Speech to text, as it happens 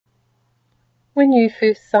When you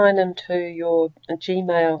first sign into your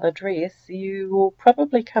Gmail address, you will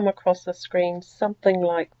probably come across a screen something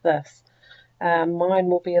like this. Mine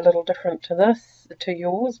will be a little different to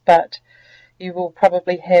yours, but you will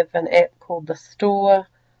probably have an app called the Store,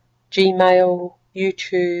 Gmail,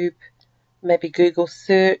 YouTube, maybe Google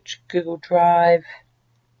Search, Google Drive,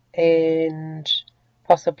 and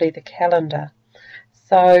possibly the calendar.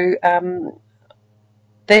 So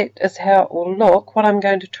that is how it will look. What I'm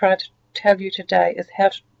going to try to tell you today is how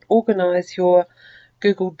to organize your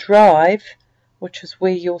Google Drive, which is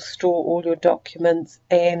where you'll store all your documents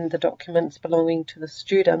and the documents belonging to the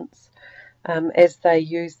students. As they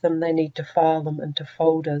use them, they need to file them into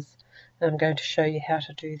folders. And I'm going to show you how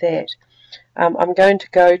to do that. I'm going to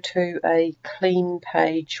go to a clean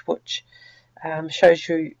page which shows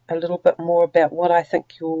you a little bit more about what I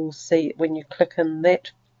think you'll see when you click in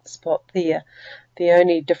that spot there. The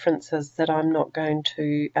only difference is that I'm not going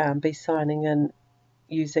to be signing in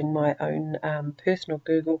using my own personal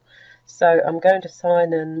Google, so I'm going to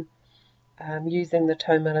sign in using the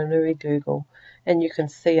Taumarunui Google, and you can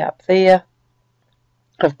see up there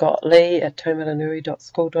I've got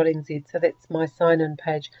lee@taumarunui.school.nz, so that's my sign-in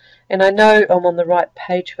page. And I know I'm on the right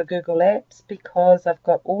page for Google Apps because I've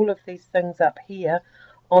got all of these things up here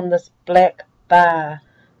on this black bar.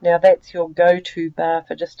 Now that's your go-to bar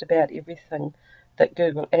for just about everything that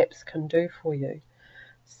Google Apps can do for you.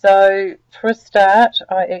 So for a start,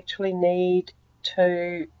 I actually need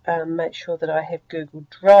to make sure that I have Google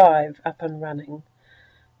Drive up and running.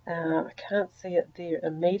 I can't see it there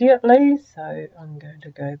immediately, so I'm going to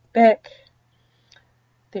go back.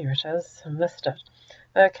 There it is, I missed it.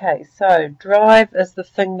 Okay, so Drive is the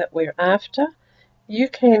thing that we're after. You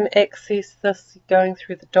can access this going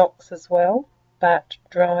through the docs as well, but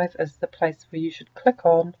Drive is the place where you should click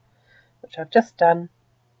on, which I've just done,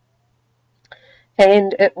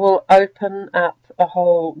 and it will open up a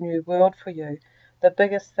whole new world for you. The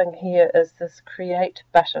biggest thing here is this Create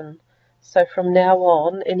button. So from now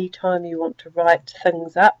on, anytime you want to write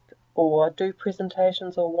things up or do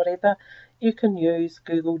presentations or whatever, you can use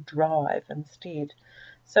Google Drive instead.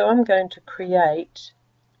 So I'm going to create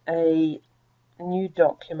a new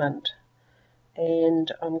document,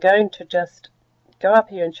 and I'm going to just go up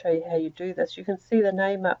here and show you how you do this. You can see the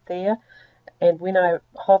name up there, and when I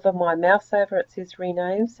hover my mouse over it says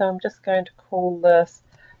rename, so I'm just going to call this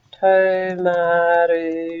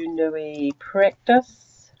Taumarunui Practice.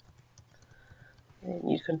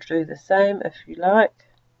 And you can do the same if you like.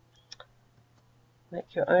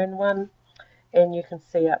 Make your own one. And you can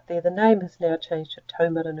see up there the name has now changed to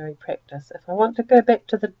Taumarunui Practice. If I want to go back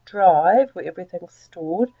to the drive where everything's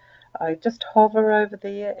stored, I just hover over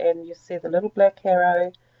there and you see the little black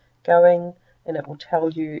arrow going, and it will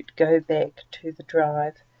tell you to go back to the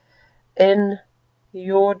drive. In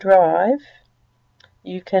your drive,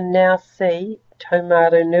 you can now see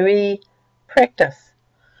Taumarunui Practice,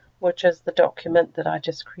 which is the document that I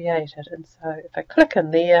just created. And so if I click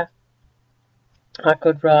in there, I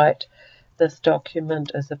could write, this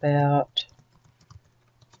document is about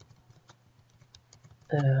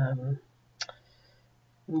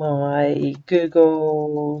my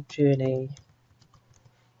Google journey.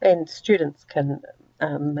 And students can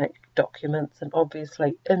make documents and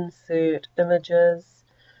obviously insert images,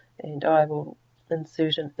 and I will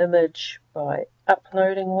insert an image by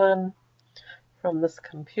uploading one from this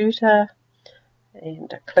computer,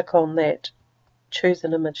 and click on that, choose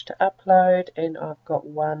an image to upload, and I've got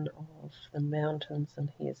one of the mountains in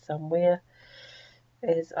here somewhere.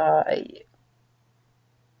 As I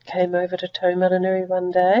came over to Taumarunui one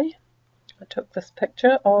day, I took this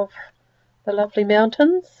picture of the lovely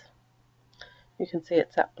mountains. You can see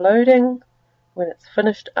it's uploading. When it's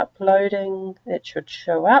finished uploading, it should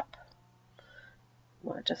show up.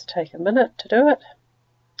 Might just take a minute to do it.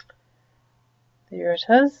 There it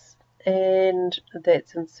is, and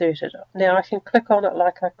that's inserted. Now I can click on it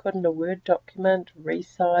like I could in a Word document,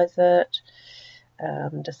 resize it,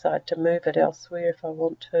 decide to move it elsewhere if I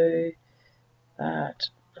want to, but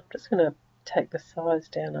I'm just going to take the size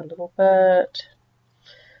down a little bit.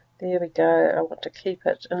 There we go. I want to keep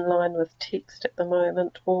it in line with text at the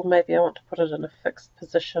moment, or maybe I want to put it in a fixed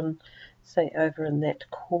position, say over in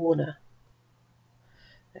that corner.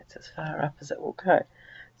 That's as far up as it will go.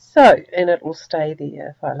 So, and it will stay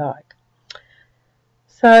there if I like.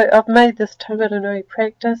 So I've made this Taumarunui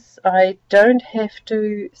Practice. I don't have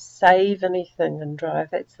to save anything in Drive.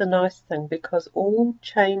 That's the nice thing, because all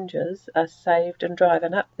changes are saved in Drive.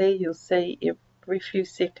 And up there you'll see every few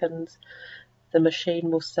seconds the machine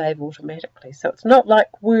will save automatically. So it's not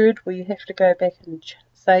like Word where you have to go back and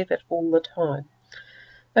save it all the time.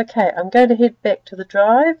 Okay, I'm going to head back to the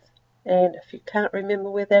Drive, And if you can't remember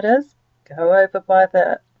where that is, go over by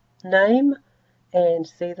the name and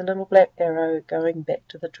see the little black arrow going back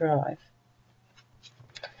to the drive.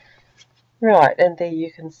 Right, and there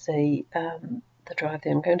you can see the drive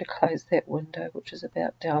there. I'm going to close that window, which is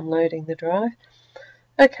about downloading the drive.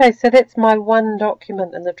 Okay, so that's my one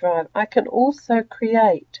document in the drive. I can also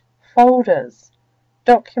create folders,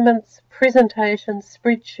 documents, presentations,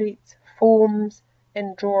 spreadsheets, forms,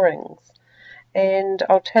 and drawings. And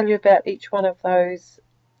I'll tell you about each one of those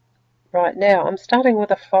right now. I'm starting with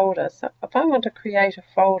a folder. So if I want to create a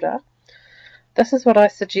folder, this is what I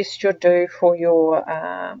suggest you do for your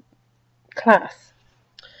class.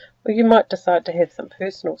 Well, you might decide to have some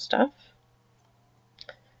personal stuff,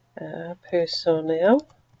 personnel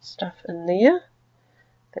stuff in there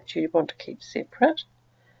that you want to keep separate.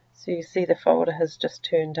 So you see the folder has just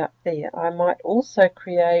turned up there. I might also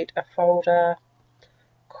create a folder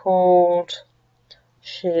called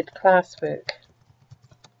shared classwork.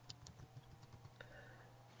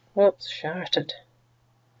 Whoops, sharted.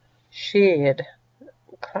 Shared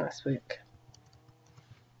classwork.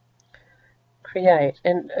 Create,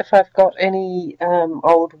 and if I've got any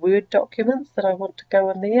old Word documents that I want to go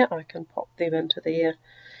in there, I can pop them into there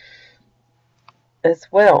as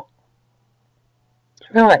well.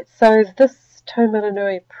 Right, so this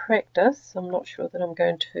Taumarunui practice, I'm not sure that I'm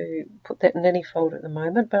going to put that in any folder at the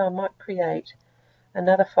moment, but I might create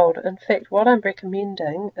another folder. In fact, what I'm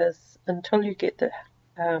recommending is, until you get the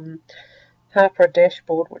Harper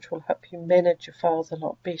dashboard, which will help you manage your files a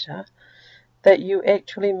lot better, that you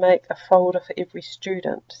actually make a folder for every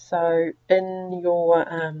student. So in your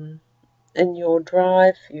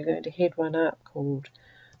drive, you're going to head one up called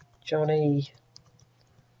Johnny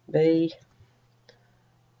B.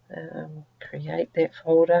 Create that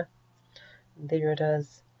folder. And there it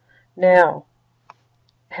is. Now,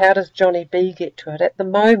 how does Johnny B get to it? At the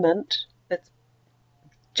moment, it's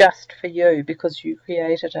just for you because you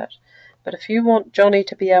created it. But if you want Johnny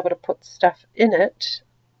to be able to put stuff in it,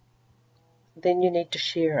 then you need to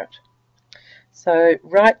share it. So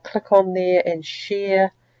right click on there and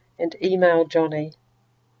share and email Johnny.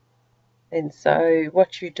 And so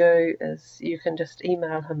what you do is you can just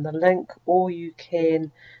email him the link, or you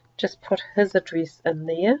can just put his address in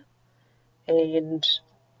there, and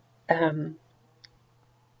I'll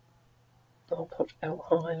put L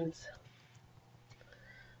Hines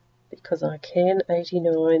because I can,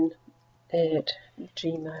 89 at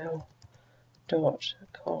gmail.com,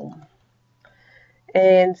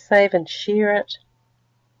 and save and share it.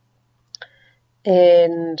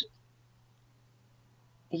 And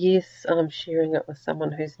yes, I'm sharing it with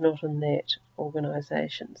someone who's not in that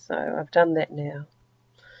organisation, so I've done that now.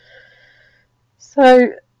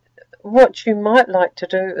 So what you might like to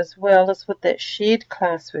do as well is with that shared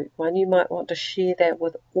classwork one, you might want to share that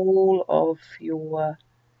with all of your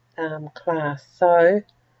class. So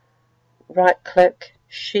right click,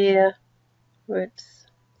 share,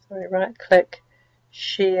 right click,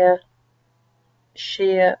 share,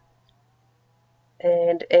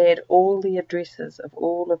 and add all the addresses of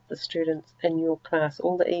all of the students in your class,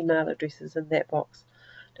 all the email addresses in that box,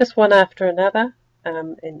 just one after another,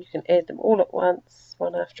 and you can add them all at once,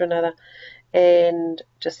 one after another, and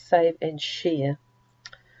just save and share.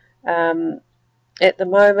 At the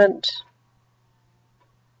moment,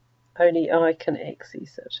 only I can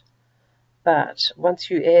access it, but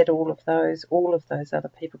once you add all of those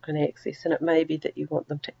other people can access, and it may be that you want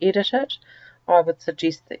them to edit it. I would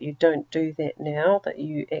suggest that you don't do that now, that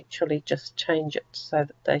you actually just change it so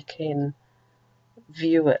that they can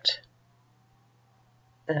view it.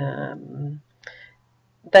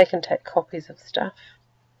 They can take copies of stuff.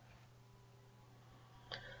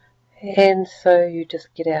 And so you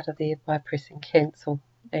just get out of there by pressing cancel,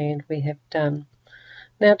 and we have done.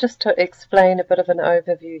 Now just to explain a bit of an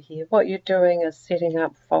overview here, what you're doing is setting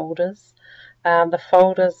up folders. The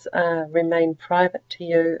folders remain private to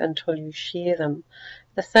you until you share them.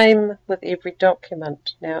 The same with every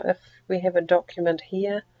document. Now if we have a document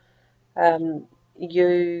here,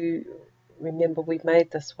 you remember we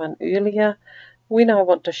made this one earlier. When I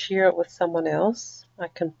want to share it with someone else, I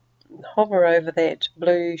can hover over that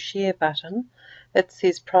blue share button. It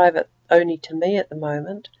says private only to me at the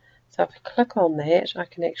moment. So if I click on that, I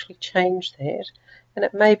can actually change that, and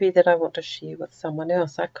it may be that I want to share with someone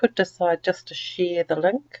else. I could decide just to share the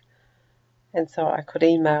link, and so I could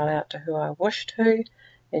email out to who I wish to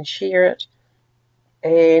and share it,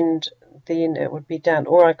 and then it would be done.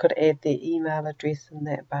 Or I could add their email address in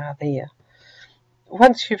that bar there.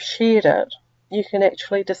 Once you've shared it, you can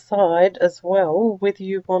actually decide as well whether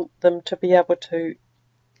you want them to be able to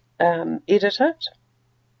edit it,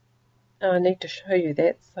 I need to show you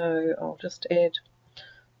that, so I'll just add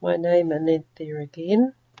my name in there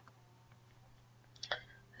again.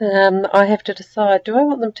 I have to decide, do I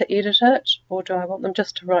want them to edit it, or do I want them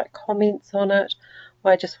just to write comments on it,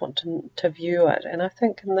 or I just want to view it? And I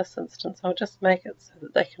think in this instance I'll just make it so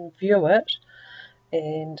that they can view it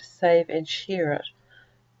and save and share it.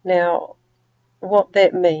 Now what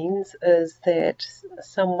that means is that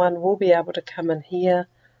someone will be able to come in here,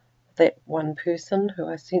 that one person who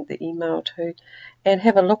I sent the email to, and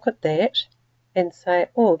have a look at that and say,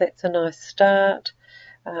 oh, that's a nice start.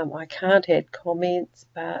 I can't add comments,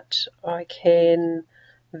 but I can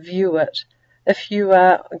view it. If you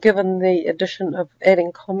are given the addition of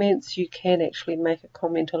adding comments, you can actually make a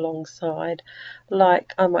comment alongside.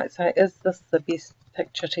 Like I might say, is this the best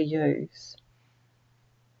picture to use?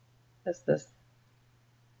 Is this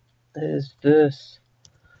the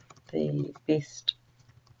best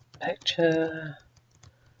picture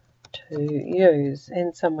to use?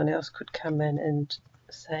 And someone else could come in and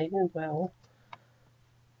say, well,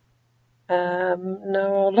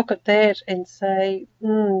 no, I'll look at that and say,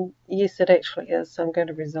 yes, it actually is, so I'm going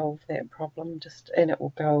to resolve that problem, and it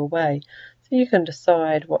will go away. So you can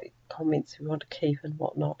decide what comments you want to keep and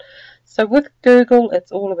what not. So with Google,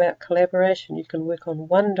 it's all about collaboration. You can work on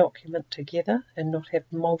one document together and not have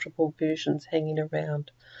multiple versions hanging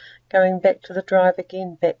around. Going back to the drive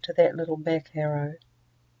again, back to that little back arrow.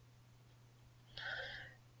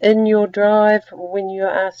 In your drive, when you're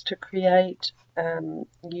asked to create,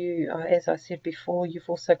 as I said before, you've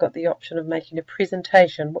also got the option of making a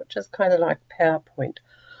presentation, which is kind of like PowerPoint,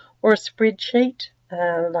 or a spreadsheet,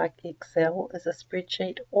 like Excel is a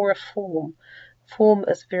spreadsheet, or a form. Form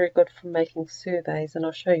is very good for making surveys, and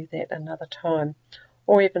I'll show you that another time,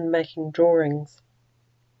 or even making drawings.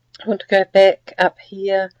 I want to go back up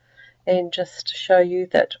here and just show you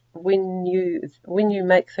that when you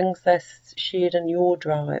make things, they're shared in your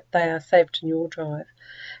drive, they are saved in your drive.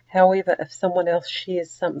 However, if someone else shares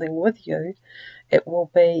something with you,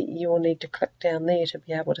 you'll need to click down there to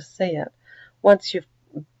be able to see it. Once you've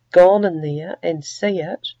gone in there and see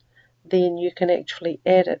it, then you can actually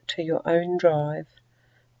add it to your own drive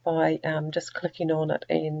by just clicking on it,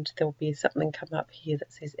 and there'll be something come up here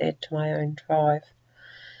that says add to my own drive.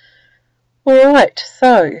 Alright,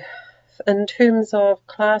 so in terms of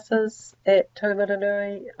classes at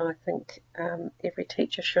Taumarunui, I think every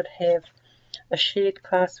teacher should have a shared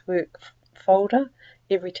classwork folder.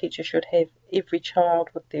 Every teacher should have every child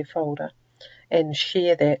with their folder and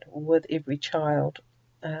share that with every child,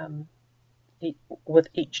 with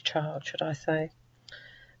each child, should I say.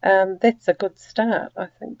 That's a good start. I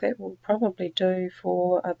think that will probably do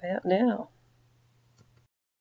for about now.